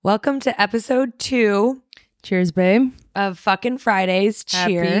Welcome to episode 2 Cheers, babe. of Fucking Fridays.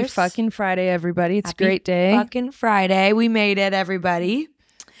 Cheers. Happy fucking Friday, everybody. It's Happy a great day. Fucking Friday. We made it, everybody.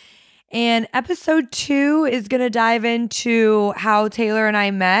 And episode 2 is going to dive into how Taylor and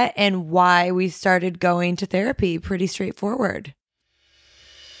I met and why we started going to therapy. Pretty straightforward.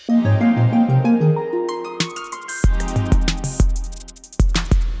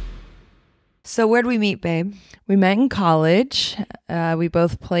 So where'd we meet, babe? We met in college. We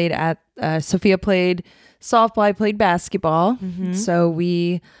both played at, Sofia played softball, I played basketball. So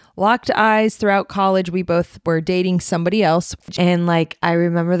we locked eyes throughout college. We both were dating somebody else. And I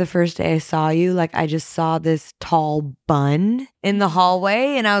remember the first day I saw you, I just saw this tall bun in the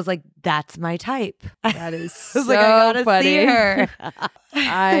hallway and I was like, that's my type. That is I was so I gotta funny. see her.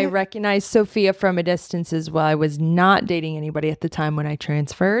 I recognized Sofia from a distance as well. I was not dating anybody at the time when I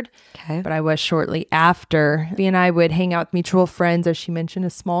transferred, but I was shortly after. Sofia and I would hang out with mutual friends, as she mentioned,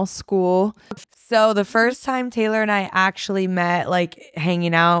 a small school. So the first time Taylor and I actually met,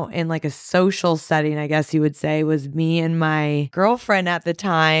 hanging out in a social setting, I guess you would say, was me and my girlfriend at the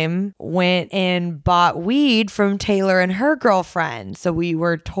time went and bought weed from Taylor and her girlfriend. So we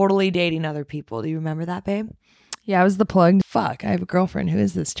were totally dating other people. Do you remember that, babe? Yeah, I was the plug. Fuck, I have a girlfriend. Who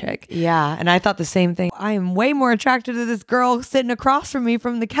is this chick? Yeah. And I thought the same thing. I am way more attracted to this girl sitting across from me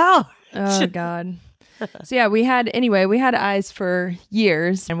from the couch. Oh, God. So yeah, we had eyes for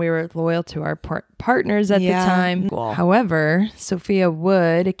years and we were loyal to our partners at the time. Cool. However, Sofia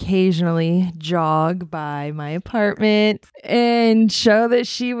would occasionally jog by my apartment and show that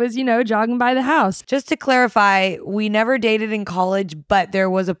she was, jogging by the house. Just to clarify, we never dated in college, but there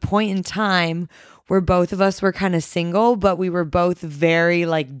was a point in time where both of us were kind of single, but we were both very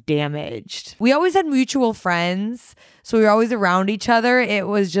damaged. We always had mutual friends, so we were always around each other. It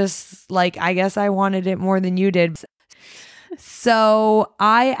was just I guess I wanted it more than you did. So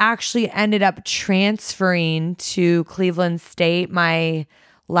I actually ended up transferring to Cleveland State my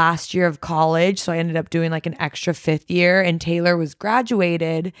last year of college. So I ended up doing an extra 5th year, and Taylor was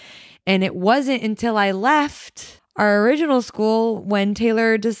graduated. And it wasn't until I left our original school when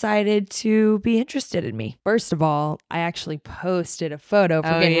Taylor decided to be interested in me. First of all, I actually posted a photo for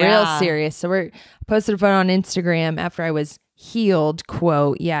getting real serious. So I posted a photo on Instagram after I was healed,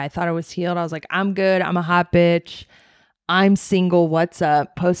 quote. Yeah, I thought I was healed. I was like, I'm good. I'm a hot bitch. I'm single. What's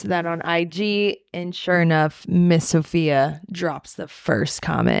up? Posted that on IG. And sure enough, Miss Sofia drops the first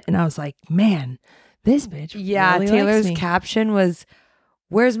comment. And I was like, man, this bitch really Taylor's likes me. caption was,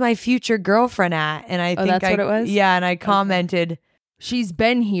 "Where's my future girlfriend at?" And I think that's what it was? Yeah, and I commented, She's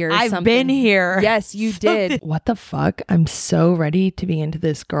been here. I've been here. Yes, you did. What the fuck? I'm so ready to be into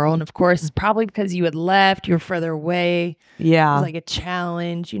this girl. And of course, it's probably because you had left. You were further away. Yeah. It was a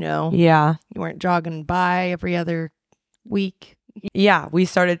challenge, Yeah. You weren't jogging by every other week. Yeah. We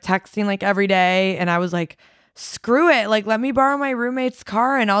started texting every day. And I was like, screw it. Let me borrow my roommate's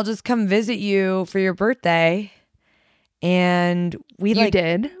car and I'll just come visit you for your birthday. And we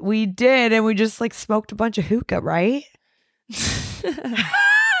did. We did. And we just smoked a bunch of hookah, right?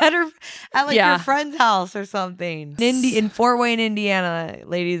 at your friend's house or something. In Fort Wayne, Indiana,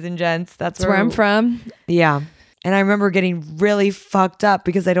 ladies and gents. That's where I'm from. Yeah. And I remember getting really fucked up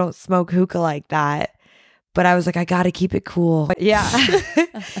because I don't smoke hookah like that. But I was like, I got to keep it cool. Yeah.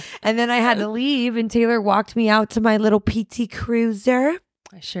 And then I had to leave and Taylor walked me out to my little PT Cruiser.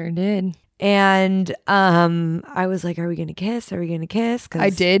 I sure did. And I was like, are we going to kiss? Are we going to kiss?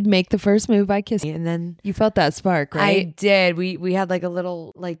 I did make the first move. I kissed. And then you felt that spark, right? I did. We had a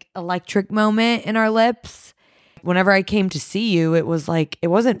little electric moment in our lips. Whenever I came to see you, it was it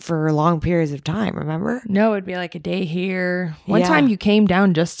wasn't for long periods of time, remember? No, it'd be a day here. One time you came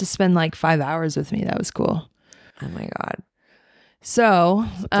down just to spend 5 hours with me. That was cool. Oh my God. So,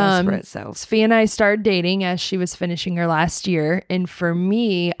 So Sofia and I started dating as she was finishing her last year. And for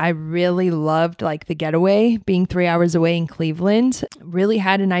me, I really loved the getaway, being 3 hours away in Cleveland. Really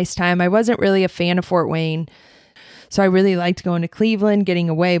had a nice time. I wasn't really a fan of Fort Wayne. So I really liked going to Cleveland, getting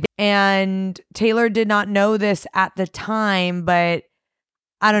away. And Taylor did not know this at the time, but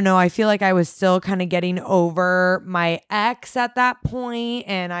I don't know. I feel I was still kind of getting over my ex at that point.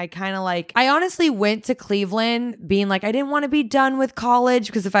 And I kind of I honestly went to Cleveland being I didn't want to be done with college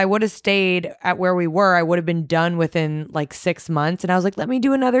because if I would have stayed at where we were, I would have been done within 6 months. And I was like, let me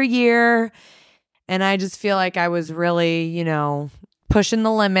do another year. And I just feel I was really, pushing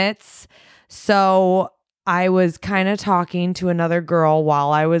the limits. So I was kind of talking to another girl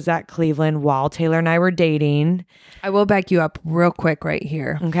while I was at Cleveland while Taylor and I were dating. I will back you up real quick right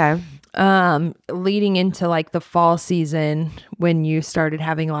here. Okay. Leading into like the fall season when you started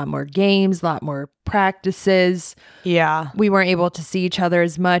having a lot more games, a lot more practices. Yeah. We weren't able to see each other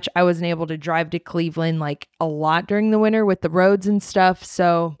as much. I wasn't able to drive to Cleveland like a lot during the winter with the roads and stuff.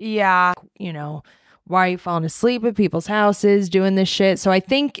 So, yeah, why are you falling asleep at people's houses doing this shit? So I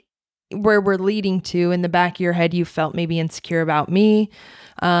think where we're leading to in the back of your head, you felt maybe insecure about me.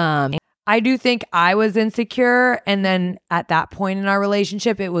 I do think I was insecure. And then at that point in our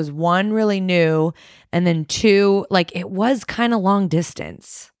relationship, it was one, really new. And then two, like it was kind of long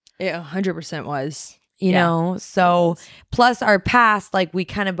distance. It 100% was. You know, so plus our past, like we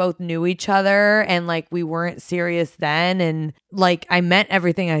kind of both knew each other and like we weren't serious then. And like I meant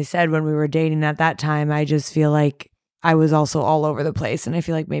everything I said when we were dating at that time. I just feel like I was also all over the place. And I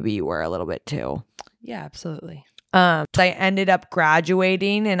feel like maybe you were a little bit too. Yeah, absolutely. So I ended up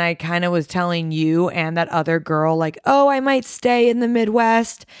graduating and I kind of was telling you and that other girl like, oh, I might stay in the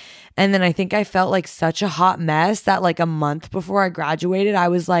Midwest. And then I think I felt like such a hot mess that like a month before I graduated, I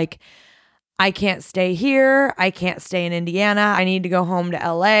was like, I can't stay here. I can't stay in Indiana. I need to go home to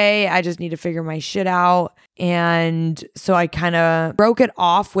LA. I just need to figure my shit out. And so I kind of broke it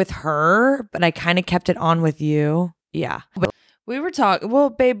off with her, but I kind of kept it on with you. Yeah. We were talking, well,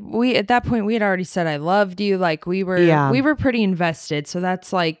 babe, we, at that point we had already said, I loved you. Like we were pretty invested. So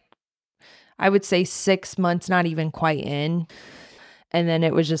that's like, I would say 6 months, not even quite in. And then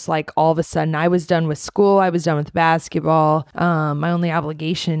it was just like all of a sudden I was done with school. I was done with basketball. My only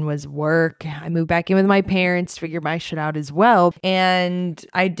obligation was work. I moved back in with my parents to figure my shit out as well. And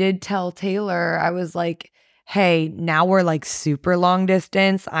I did tell Taylor, I was like, hey, now we're like super long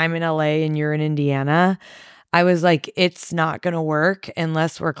distance. I'm in LA and you're in Indiana. I was like, it's not going to work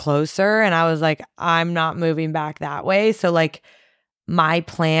unless we're closer. And I was like, I'm not moving back that way. So like my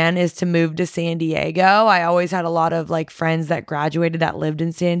plan is to move to San Diego. I always had a lot of like friends that graduated that lived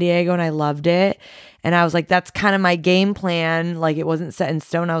in San Diego and I loved it. And I was like, that's kind of my game plan. Like it wasn't set in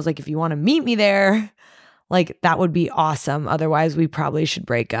stone. I was like, if you want to meet me there, like that would be awesome. Otherwise we probably should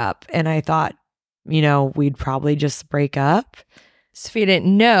break up. And I thought, we'd probably just break up. Sofia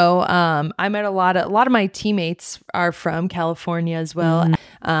didn't know. I met a lot of my teammates are from California as well.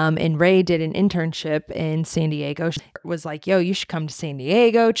 Mm-hmm. And Ray did an internship in San Diego. She was like, yo, you should come to San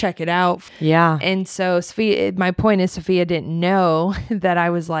Diego, check it out. Yeah. And so Sofia, my point is Sofia didn't know that I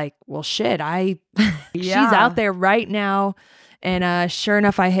was like, well, shit, she's out there right now. And sure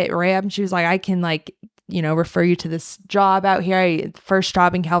enough, I hit Ray up and she was like, I can like, refer you to this job out here. First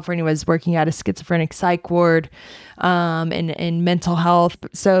job in California was working at a schizophrenic psych ward, in mental health.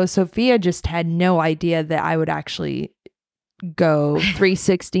 So Sofia just had no idea that I would actually go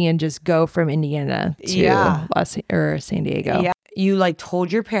 360 and just go from Indiana to San Diego. Yeah. You like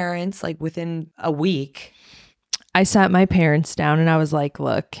told your parents like within a week. I sat my parents down and I was like,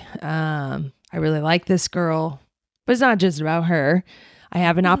 look, I really like this girl, but it's not just about her. I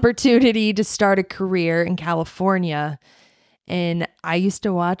have an opportunity to start a career in California. And I used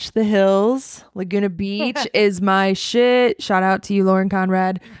to watch The Hills. Laguna Beach is my shit. Shout out to you, Lauren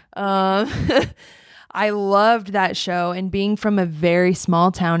Conrad. I loved that show. And being from a very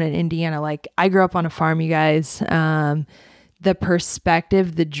small town in Indiana, like I grew up on a farm, you guys. The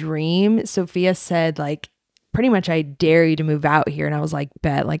perspective, the dream, Sofia said, like, pretty much I dare you to move out here. And I was like,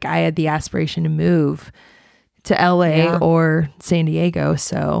 bet. Like I had the aspiration to move to LA or San Diego.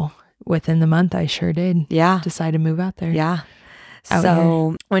 So within the month, I sure did. Yeah. Decide to move out there. Yeah.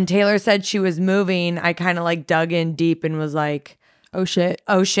 So when Taylor said she was moving, I kind of like dug in deep and was like, oh shit.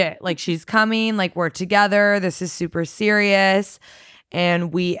 Like she's coming, like we're together. This is super serious.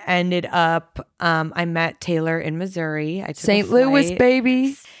 And we ended up, I met Taylor in Missouri. I took St. Louis,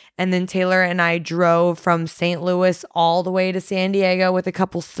 baby. And then Taylor and I drove from St. Louis all the way to San Diego with a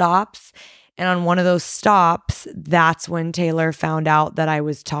couple stops. And on one of those stops, that's when Taylor found out that I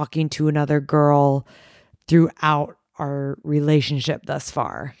was talking to another girl throughout our relationship thus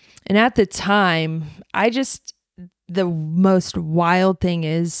far. And at the time, the most wild thing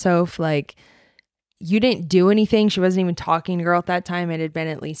is, Soph, like, you didn't do anything. She wasn't even talking to a girl at that time. It had been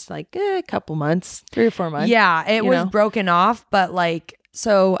at least like a couple months, 3 or 4 months. Yeah, it was broken off, but like...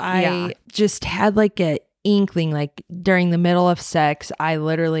 So I just had like a inkling, like during the middle of sex, I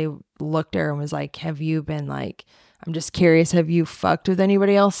literally looked at her and was like, have you been like, I'm just curious, have you fucked with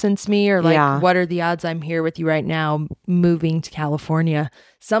anybody else since me? Or like, what are the odds I'm here with you right now, moving to California?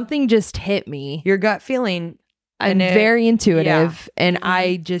 Something just hit me. Your gut feeling. I'm very intuitive and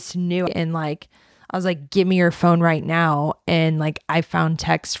I just knew. And like, I was like, give me your phone right now. And like, I found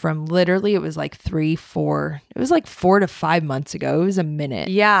texts from literally, it was like 4 to 5 months ago. It was a minute.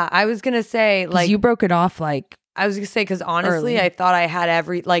 Yeah. I was going to say like, you broke it off like I was gonna say, because honestly, Early. I thought I had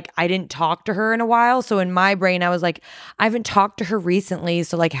I didn't talk to her in a while. So in my brain, I was like, I haven't talked to her recently.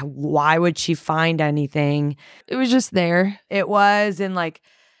 So like, why would she find anything? It was just there. It was. And like,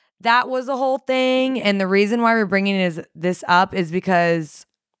 that was the whole thing. And the reason why we're bringing this up is because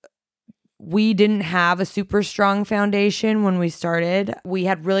we didn't have a super strong foundation when we started. We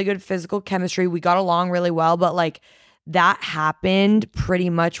had really good physical chemistry. We got along really well, but like that happened pretty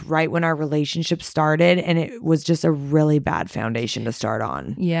much right when our relationship started. And it was just a really bad foundation to start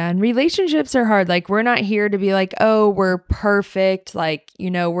on. Yeah. And relationships are hard. Like, we're not here to be like, oh, we're perfect. Like, you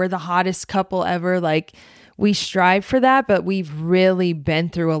know, we're the hottest couple ever. Like, we strive for that, but we've really been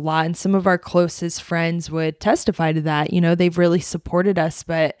through a lot. And some of our closest friends would testify to that. You know, they've really supported us,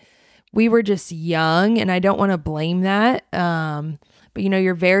 but we were just young, and I don't want to blame that. But, you know,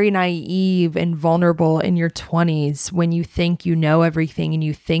 you're very naive and vulnerable in your 20s when you think you know everything and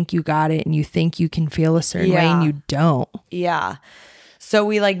you think you got it and you think you can feel a certain way and you don't. Yeah. So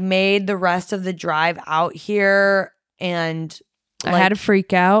we like made the rest of the drive out here, and I had a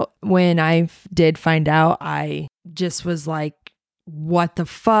freak out when I did find out. I just was like, what the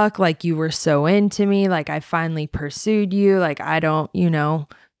fuck? Like, you were so into me. Like, I finally pursued you. Like, I don't, you know.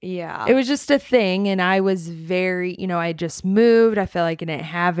 Yeah. It was just a thing. And I was very, you know, I just moved. I felt like I didn't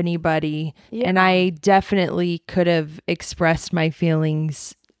have anybody. Yeah. And I definitely could have expressed my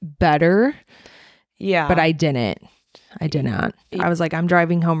feelings better. Yeah. But I didn't. I did not. I was like, I'm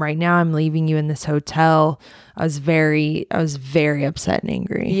driving home right now. I'm leaving you in this hotel. I was very upset and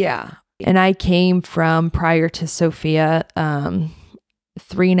angry. Yeah. And I came from, prior to Sofia,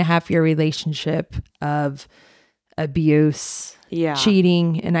 3.5-year relationship of abuse,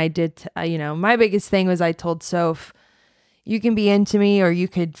 cheating. And I did, you know, my biggest thing was I told Soph, you can be into me or you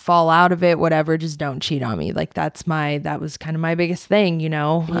could fall out of it, whatever, just don't cheat on me. Like, that was kind of my biggest thing, you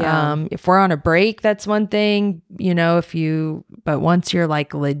know. Yeah. If we're on a break, that's one thing, you know, but once you're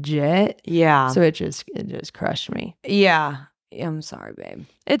like legit. Yeah. So it just crushed me. Yeah. I'm sorry, babe.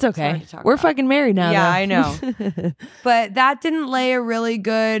 It's okay. We're fucking married now. Yeah, though. I know. But that didn't lay a really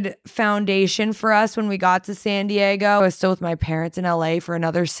good foundation for us when we got to San Diego. I was still with my parents in LA for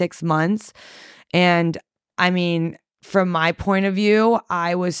another 6 months. And I mean, from my point of view,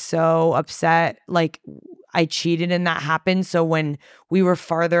 I was so upset. Like, I cheated and that happened. So when we were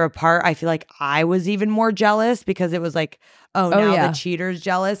farther apart, I feel like I was even more jealous because it was like, the cheater's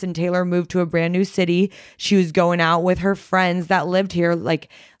jealous. And Taylor moved to a brand new city. She was going out with her friends that lived here. Like,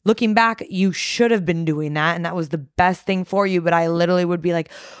 looking back, you should have been doing that. And that was the best thing for you. But I literally would be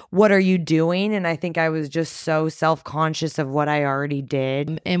like, what are you doing? And I think I was just so self-conscious of what I already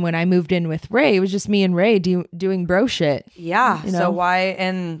did. And when I moved in with Ray, it was just me and Ray doing bro shit. Yeah. You know? So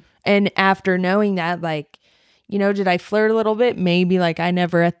why? And after knowing that, like, you know, did I flirt a little bit? Maybe. Like, I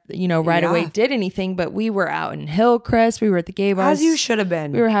never, you know, right away did anything, but we were out in Hillcrest. We were at the gay bars. As you should have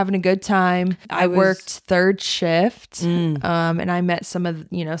been. We were having a good time. I worked third shift. And I met some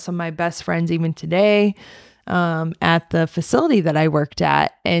of my best friends even today at the facility that I worked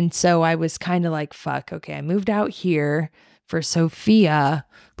at. And so I was kind of like, fuck, okay, I moved out here for Sofia.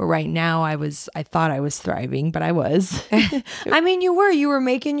 But right now I thought I was thriving, but I was. I mean, you were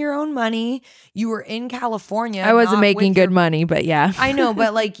making your own money. You were in California. I wasn't making good money, but yeah. I know,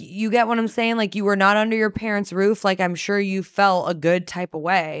 but like, you get what I'm saying? Like, you were not under your parents' roof. Like, I'm sure you felt a good type of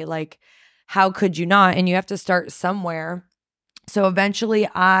way. Like, how could you not? And you have to start somewhere. So eventually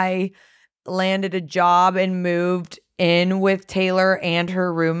I landed a job and moved in with Taylor and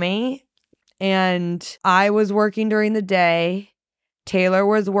her roommate. And I was working during the day. Taylor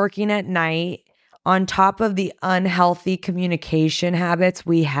was working at night. On top of the unhealthy communication habits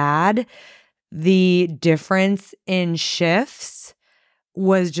we had, the difference in shifts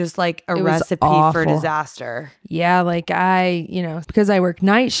was just like a recipe for disaster. Yeah, like because I work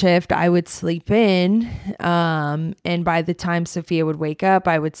night shift, I would sleep in. And by the time Sofia would wake up,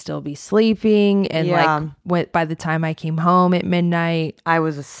 I would still be sleeping. And by the time I came home at midnight, I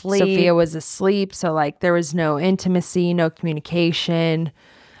was asleep. Sofia was asleep. So like, there was no intimacy, no communication.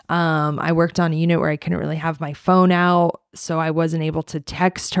 I worked on a unit where I couldn't really have my phone out, so I wasn't able to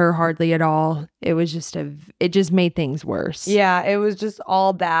text her hardly at all. It was just it just made things worse. Yeah, it was just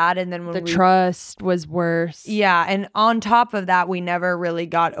all bad. And then when trust was worse. Yeah, and on top of that, we never really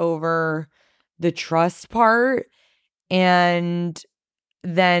got over the trust part. And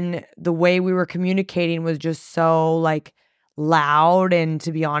then the way we were communicating was just so like loud, and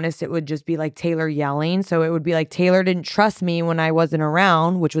to be honest, it would just be like Taylor yelling. So it would be like Taylor didn't trust me when I wasn't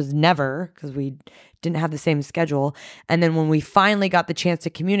around, which was never, because we didn't have the same schedule. And then when we finally got the chance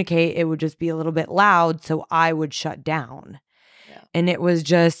to communicate, it would just be a little bit loud, so I would shut down. And it was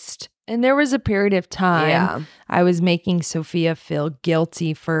just And there was a period of time I was making Sofia feel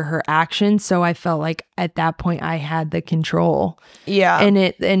guilty for her actions. So I felt like at that point I had the control. Yeah.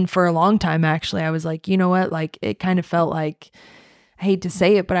 And for a long time, actually, I was like, you know what? Like, it kind of felt like, I hate to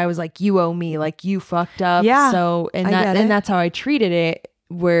say it, but I was like, you owe me, like you fucked up. Yeah. So, and that's how I treated it.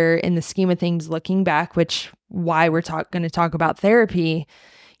 Where in the scheme of things, looking back, which why we're going to talk about therapy,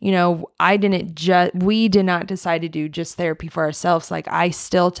 you know, we did not decide to do just therapy for ourselves. Like, I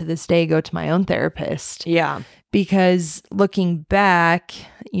still to this day go to my own therapist. Yeah. Because looking back,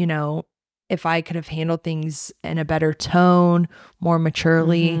 you know, if I could have handled things in a better tone, more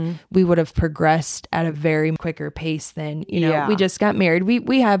maturely, we would have progressed at a very quicker pace than, you know, we just got married.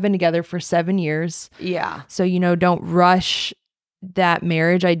 We have been together for 7 years. Yeah. So, you know, don't rush that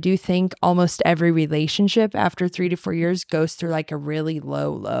marriage. I do think almost every relationship after 3 to 4 years goes through like a really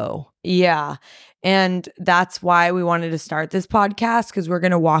low. Yeah. And that's why we wanted to start this podcast, because we're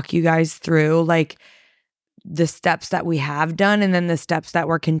going to walk you guys through like the steps that we have done, and then the steps that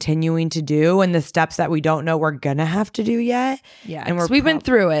we're continuing to do, and the steps that we don't know we're going to have to do yet. Yeah. And we've been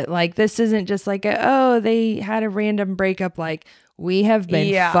through it. Like, this isn't just like, they had a random breakup. Like, we have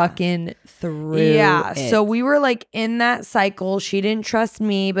been fucking through it. So we were like in that cycle. She didn't trust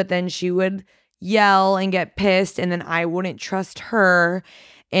me, but then she would yell and get pissed, and then I wouldn't trust her.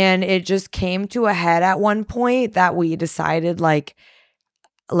 And it just came to a head at one point that we decided like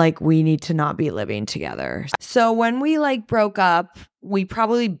we need to not be living together. So when we like broke up, we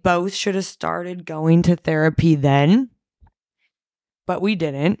probably both should have started going to therapy then, but we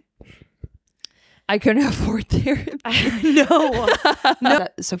didn't. I couldn't afford therapy. No.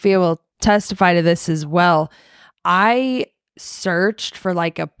 Sofia will testify to this as well. I searched for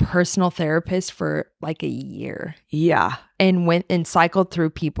like a personal therapist for like a year. Yeah. And went and cycled through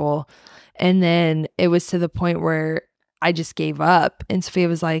people. And then it was to the point where I just gave up. And Sofia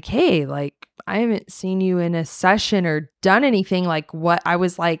was like, hey, like, I haven't seen you in a session or done anything. Like, what? I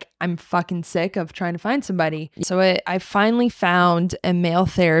was like, I'm fucking sick of trying to find somebody. So I finally found a male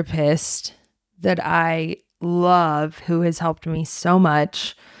therapist that I love, who has helped me so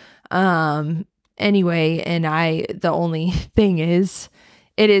much. Anyway, and the only thing is,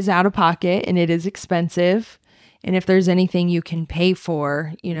 it is out of pocket and it is expensive. And if there's anything you can pay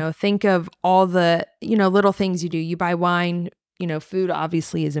for, you know, think of all the, you know, little things you do. You buy wine, you know, food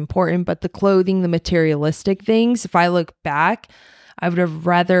obviously is important, but the clothing, the materialistic things, if I look back, I would have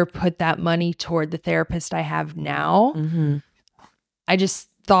rather put that money toward the therapist I have now. I just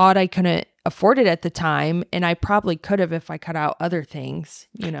thought I couldn't afford it at the time, and I probably could have if I cut out other things,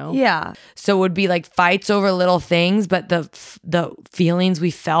 you know. Yeah. So it would be like fights over little things, but the feelings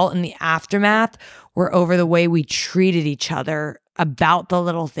we felt in the aftermath were over the way we treated each other about the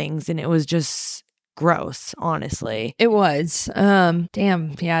little things, and it was just gross, honestly. It was. Damn.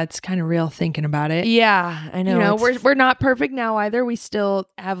 Yeah, it's kind of real thinking about it. Yeah, I know. You know, we're not perfect now either. We still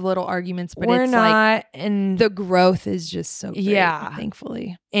have little arguments, but we're it's not, like, and the growth is just so great,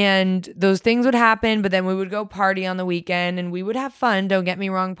 thankfully. And those things would happen, but then we would go party on the weekend, and we would have fun. Don't get me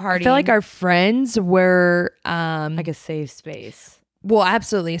wrong, partying. I feel like our friends were like a safe space. Well,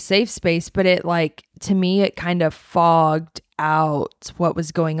 absolutely a safe space, but it like, to me, it kind of fogged out what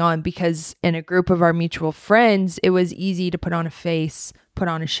was going on, because in a group of our mutual friends, it was easy to put on a face, put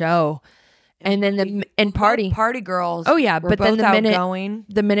on a show, and then party girls. Oh yeah, but then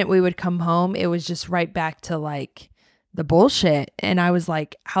the minute we would come home, it was just right back to like the bullshit. And I was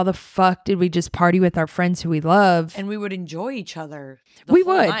like, how the fuck did we just party with our friends who we love? And we would enjoy each other. We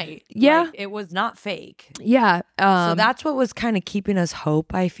would. Night. Yeah. Like, it was not fake. Yeah. So that's what was kind of keeping us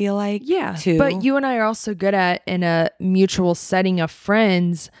hope, I feel like. Yeah. Too. But you and I are also good at, in a mutual setting of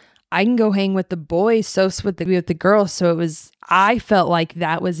friends, I can go hang with the boys, Sos with the girls. So I felt like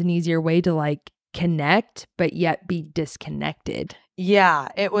that was an easier way to like connect, but yet be disconnected. Yeah,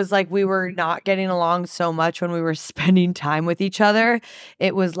 it was like we were not getting along so much when we were spending time with each other.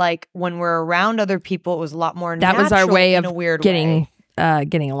 It was like when we're around other people, it was a lot more natural. That was our way of a weird getting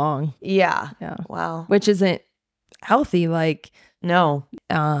along. Yeah. Wow. Which isn't healthy. Like, no.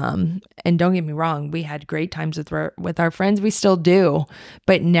 And don't get me wrong, we had great times with our friends. We still do.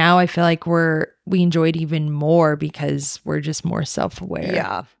 But now I feel like we enjoy it even more because we're just more self-aware.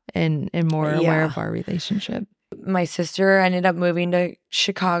 Yeah. And more aware of our relationship. My sister ended up moving to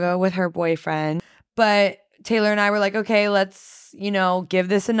Chicago with her boyfriend, but Taylor and I were like, okay, let's, give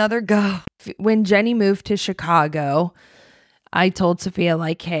this another go. When Jenny moved to Chicago, I told Sofia,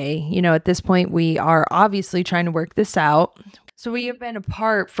 like, hey, at this point we are obviously trying to work this out. So we have been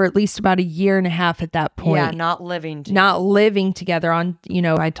apart for at least about 1.5 years at that point. Yeah, not living together.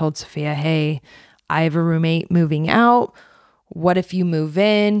 I told Sofia, hey, I have a roommate moving out. what if you move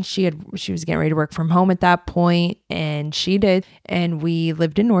in? She was getting ready to work from home at that point, and she did. And we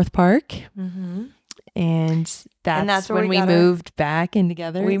lived in North Park. Mm-hmm. And that's when we moved back in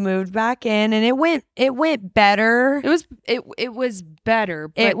together. We moved back in, and it went better. It was better,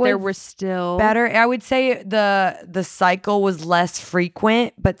 but there were still better. I would say the cycle was less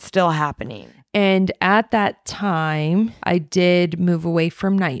frequent, but still happening. And at that time, I did move away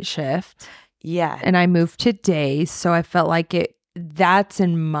from night shift. Yeah. And I moved to days, so I felt like if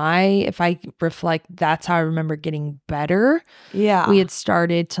I reflect, that's how I remember getting better. Yeah. We had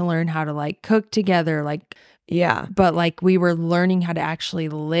started to learn how to like cook together, but like we were learning how to actually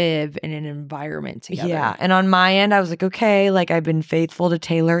live in an environment together. Yeah. And on my end, I was like, okay, like I've been faithful to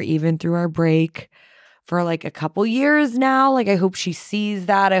Taylor even through our break for like a couple years now. Like I hope she sees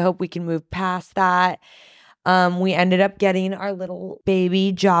that. I hope we can move past that. We ended up getting our little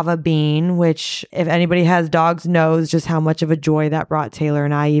baby Java Bean, which if anybody has dogs knows just how much of a joy that brought Taylor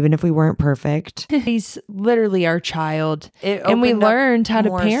and I, even if we weren't perfect. He's literally our child. And we learned how to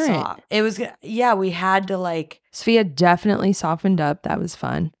parent. It was, we had to like. Sophia definitely softened up. That was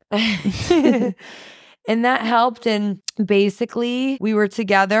fun. And that helped. And basically we were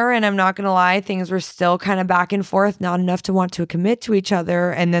together, and I'm not going to lie, things were still kind of back and forth, not enough to want to commit to each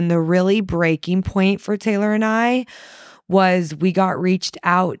other. And then the really breaking point for Taylor and I was we got reached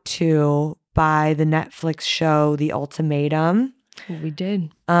out to by the Netflix show, The Ultimatum. We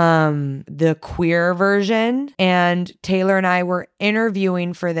did. The queer version. And Taylor and I were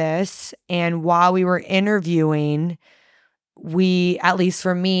interviewing for this. And while we were interviewing, at least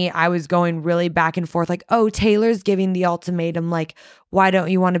for me, I was going really back and forth like, oh, Taylor's giving the ultimatum. Like, why don't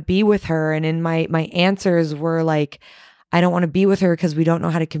you want to be with her? And in my answers were like, I don't want to be with her because we don't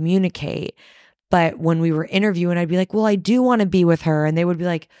know how to communicate. But when we were interviewing, I'd be like, well, I do want to be with her. And they would be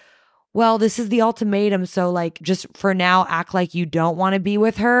like, well, this is the ultimatum. So like, just for now, act like you don't want to be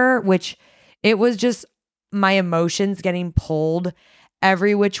with her, which it was just my emotions getting pulled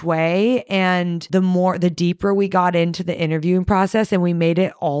every which way. And the deeper we got into the interviewing process, and we made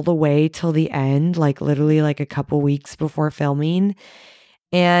it all the way till the end, like literally like a couple weeks before filming.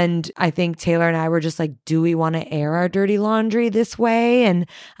 And I think Taylor and I were just like, do we want to air our dirty laundry this way? And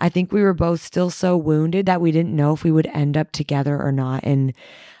I think we were both still so wounded that we didn't know if we would end up together or not. And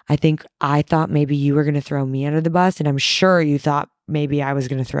I thought maybe you were going to throw me under the bus, and I'm sure you thought maybe I was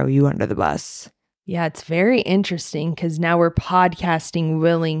going to throw you under the bus. Yeah, it's very interesting because now we're podcasting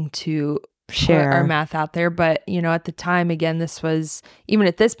willing to share our math out there. But, at the time, again, this was, even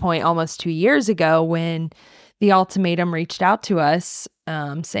at this point, almost 2 years ago when the ultimatum reached out to us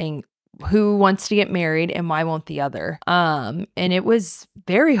saying, who wants to get married and why won't the other? And it was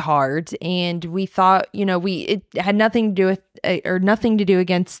very hard. And we thought, it had nothing to do with, or nothing to do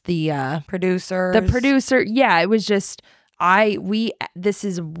against the producer. The producer. Yeah, it was just... this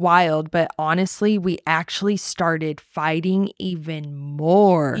is wild, but honestly, we actually started fighting even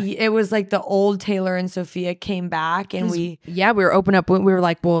more. It was like the old Taylor and Sofia came back, and we were open up. We were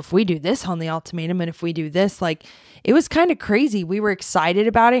like, well, if we do this on the ultimatum, and if we do this, like, it was kind of crazy. We were excited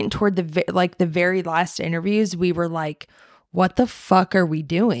about it. And toward the very last interviews, we were like, what the fuck are we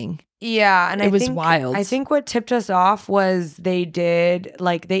doing? Yeah, and it was wild. I think what tipped us off was they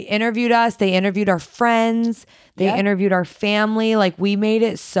interviewed us, they interviewed our friends, they interviewed our family. Like, we made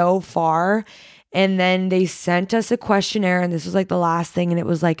it so far, and then they sent us a questionnaire, and this was like the last thing, and it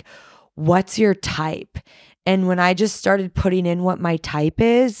was like, what's your type? And when I just started putting in what my type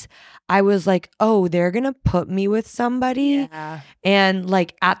is, I was like, oh, they're going to put me with somebody. Yeah. And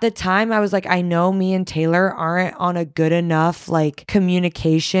like at the time I was like, I know me and Taylor aren't on a good enough like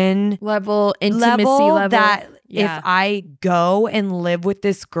communication level, intimacy level that if I go and live with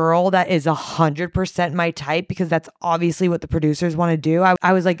this girl that is 100% my type, because that's obviously what the producers want to do.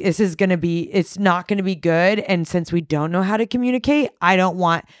 I was like, it's not going to be good. And since we don't know how to communicate, I don't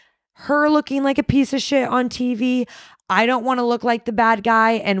want her looking like a piece of shit on TV. I don't want to look like the bad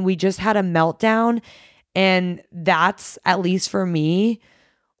guy. And we just had a meltdown. And that's, at least for me,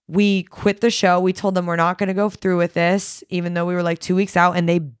 we quit the show. We told them we're not going to go through with this, even though we were like 2 weeks out, and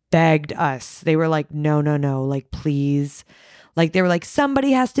they begged us. They were like, no, like, please. Like, they were like,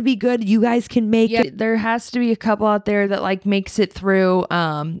 somebody has to be good. You guys can make it. There has to be a couple out there that like makes it through.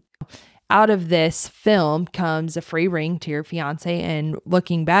 Out of this film comes a free ring to your fiance. And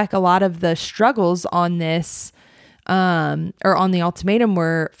looking back, a lot of the struggles on this or on the ultimatum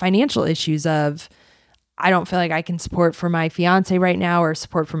were financial issues of, I don't feel like I can support for my fiance right now or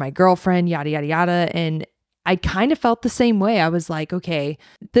support for my girlfriend, yada, yada, yada. And I kind of felt the same way. I was like, okay,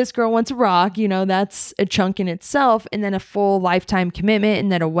 this girl wants a rock, that's a chunk in itself. And then a full lifetime commitment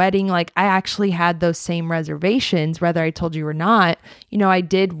and then a wedding. Like I actually had those same reservations, whether I told you or not. I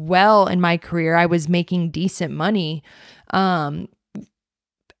did well in my career. I was making decent money. But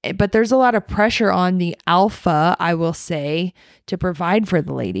there's a lot of pressure on the alpha, I will say, to provide for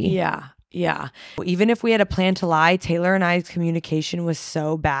the lady. Yeah. Yeah. Even if we had a plan to lie, Taylor and I's communication was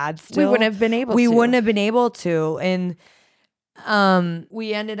so bad still. We wouldn't have been able to. We wouldn't have been able to. And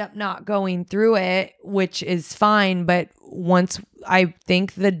we ended up not going through it, which is fine. But once, I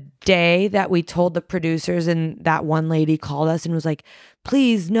think the day that we told the producers and that one lady called us and was like,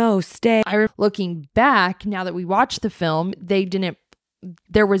 please, no, stay. Looking back, now that we watched the film,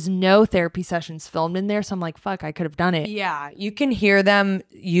 there was no therapy sessions filmed in there. So I'm like, fuck, I could have done it. Yeah. You can hear them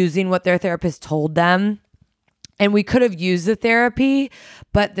using what their therapist told them. And we could have used the therapy,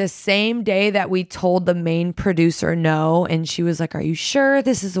 but the same day that we told the main producer no, and she was like, are you sure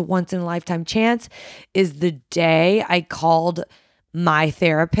this is a once in a lifetime chance, is the day I called my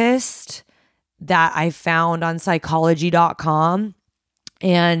therapist that I found on psychology.com.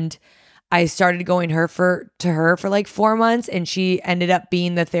 And I started going to her for like 4 months, and she ended up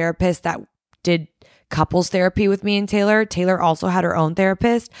being the therapist that did couples therapy with me and Taylor. Taylor also had her own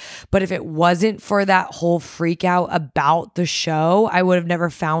therapist, but if it wasn't for that whole freak out about the show, I would have never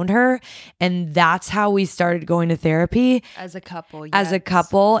found her. And that's how we started going to therapy as a couple, as a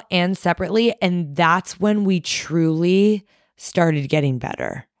couple and separately. And that's when we truly started getting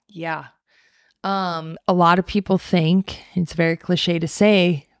better. Yeah. A lot of people think, it's very cliche to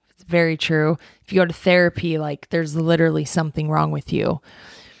say, very true, if you go to therapy, like there's literally something wrong with you.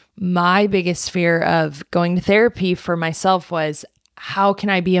 My biggest fear of going to therapy for myself was, how can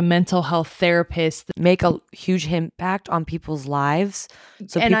I be a mental health therapist, make a huge impact on people's lives?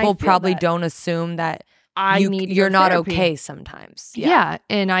 So people probably don't assume that you're not okay sometimes. Yeah.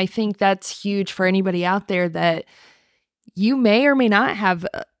 And I think that's huge for anybody out there, that you may or may not have,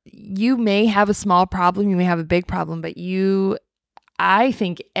 you may have a small problem, you may have a big problem, but I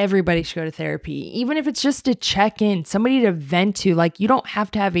think everybody should go to therapy, even if it's just to check in, somebody to vent to. Like, you don't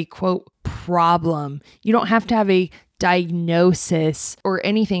have to have a quote problem. You don't have to have a diagnosis or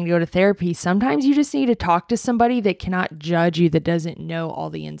anything to go to therapy. Sometimes you just need to talk to somebody that cannot judge you, that doesn't know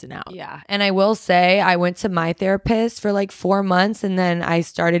all the ins and outs. Yeah. And I will say, I went to my therapist for like 4 months, and then I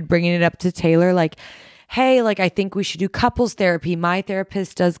started bringing it up to Taylor, like, hey, like, I think we should do couples therapy. My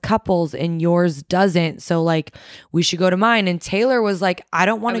therapist does couples and yours doesn't. So like, we should go to mine. And Taylor was like, I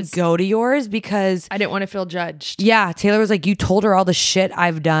don't want to go to yours because I didn't want to feel judged. Yeah. Taylor was like, you told her all the shit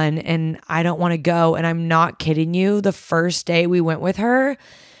I've done and I don't want to go. And I'm not kidding you. The first day we went with her,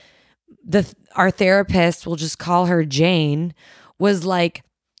 our therapist, we'll just call her Jane, was like,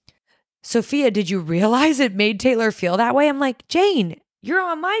 Sofia, did you realize it made Taylor feel that way? I'm like, Jane, you're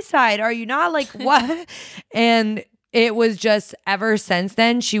on my side. Are you not? Like, what? And it was just, ever since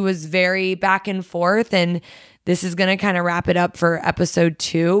then, she was very back and forth. And this is going to kind of wrap it up for episode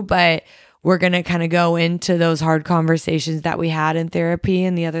 2, but we're going to kind of go into those hard conversations that we had in therapy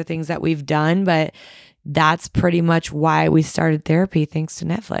and the other things that we've done. But that's pretty much why we started therapy, thanks to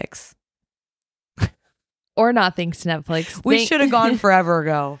Netflix. Or not thanks to Netflix. We should have gone forever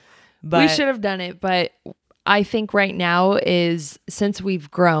ago. But we should have done it, but I think right now is, since we've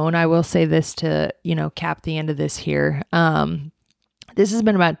grown, I will say this to, cap the end of this here. This has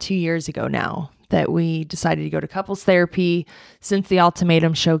been about 2 years ago now that we decided to go to couples therapy since the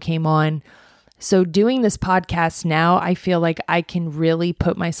Ultimatum show came on. So doing this podcast now, I feel like I can really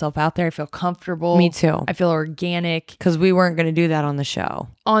put myself out there. I feel comfortable. Me too. I feel organic. Because we weren't going to do that on the show.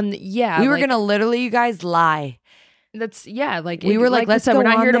 We were going to literally, you guys, lie. That's like we were like let's go. We're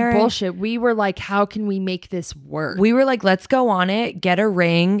not on here there. To bullshit. We were like, how can we make this work? We were like, let's go on it, get a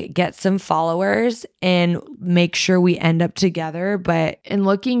ring, get some followers, and make sure we end up together. But and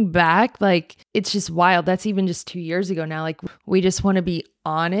looking back, like, it's just wild. That's even just 2 years ago now. Like, we just want to be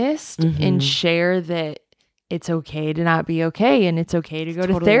honest and share that it's okay to not be okay, and it's okay to go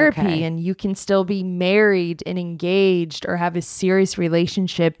to therapy, and you can still be married and engaged or have a serious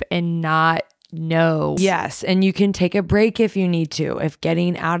relationship and not know. Yes. And you can take a break if you need to. If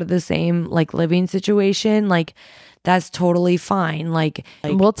getting out of the same like living situation, like, that's totally fine. Like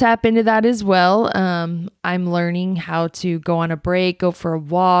we'll tap into that as well. I'm learning how to go on a break, go for a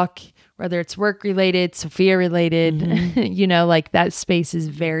walk, whether it's work related, Sofia related, like that space is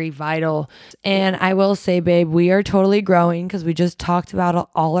very vital. And I will say, babe, we are totally growing because we just talked about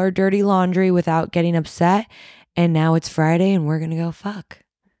all our dirty laundry without getting upset. And now it's Friday and we're going to go fuck.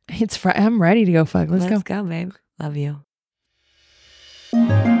 I'm ready to go fuck. Let's go, babe. Love you.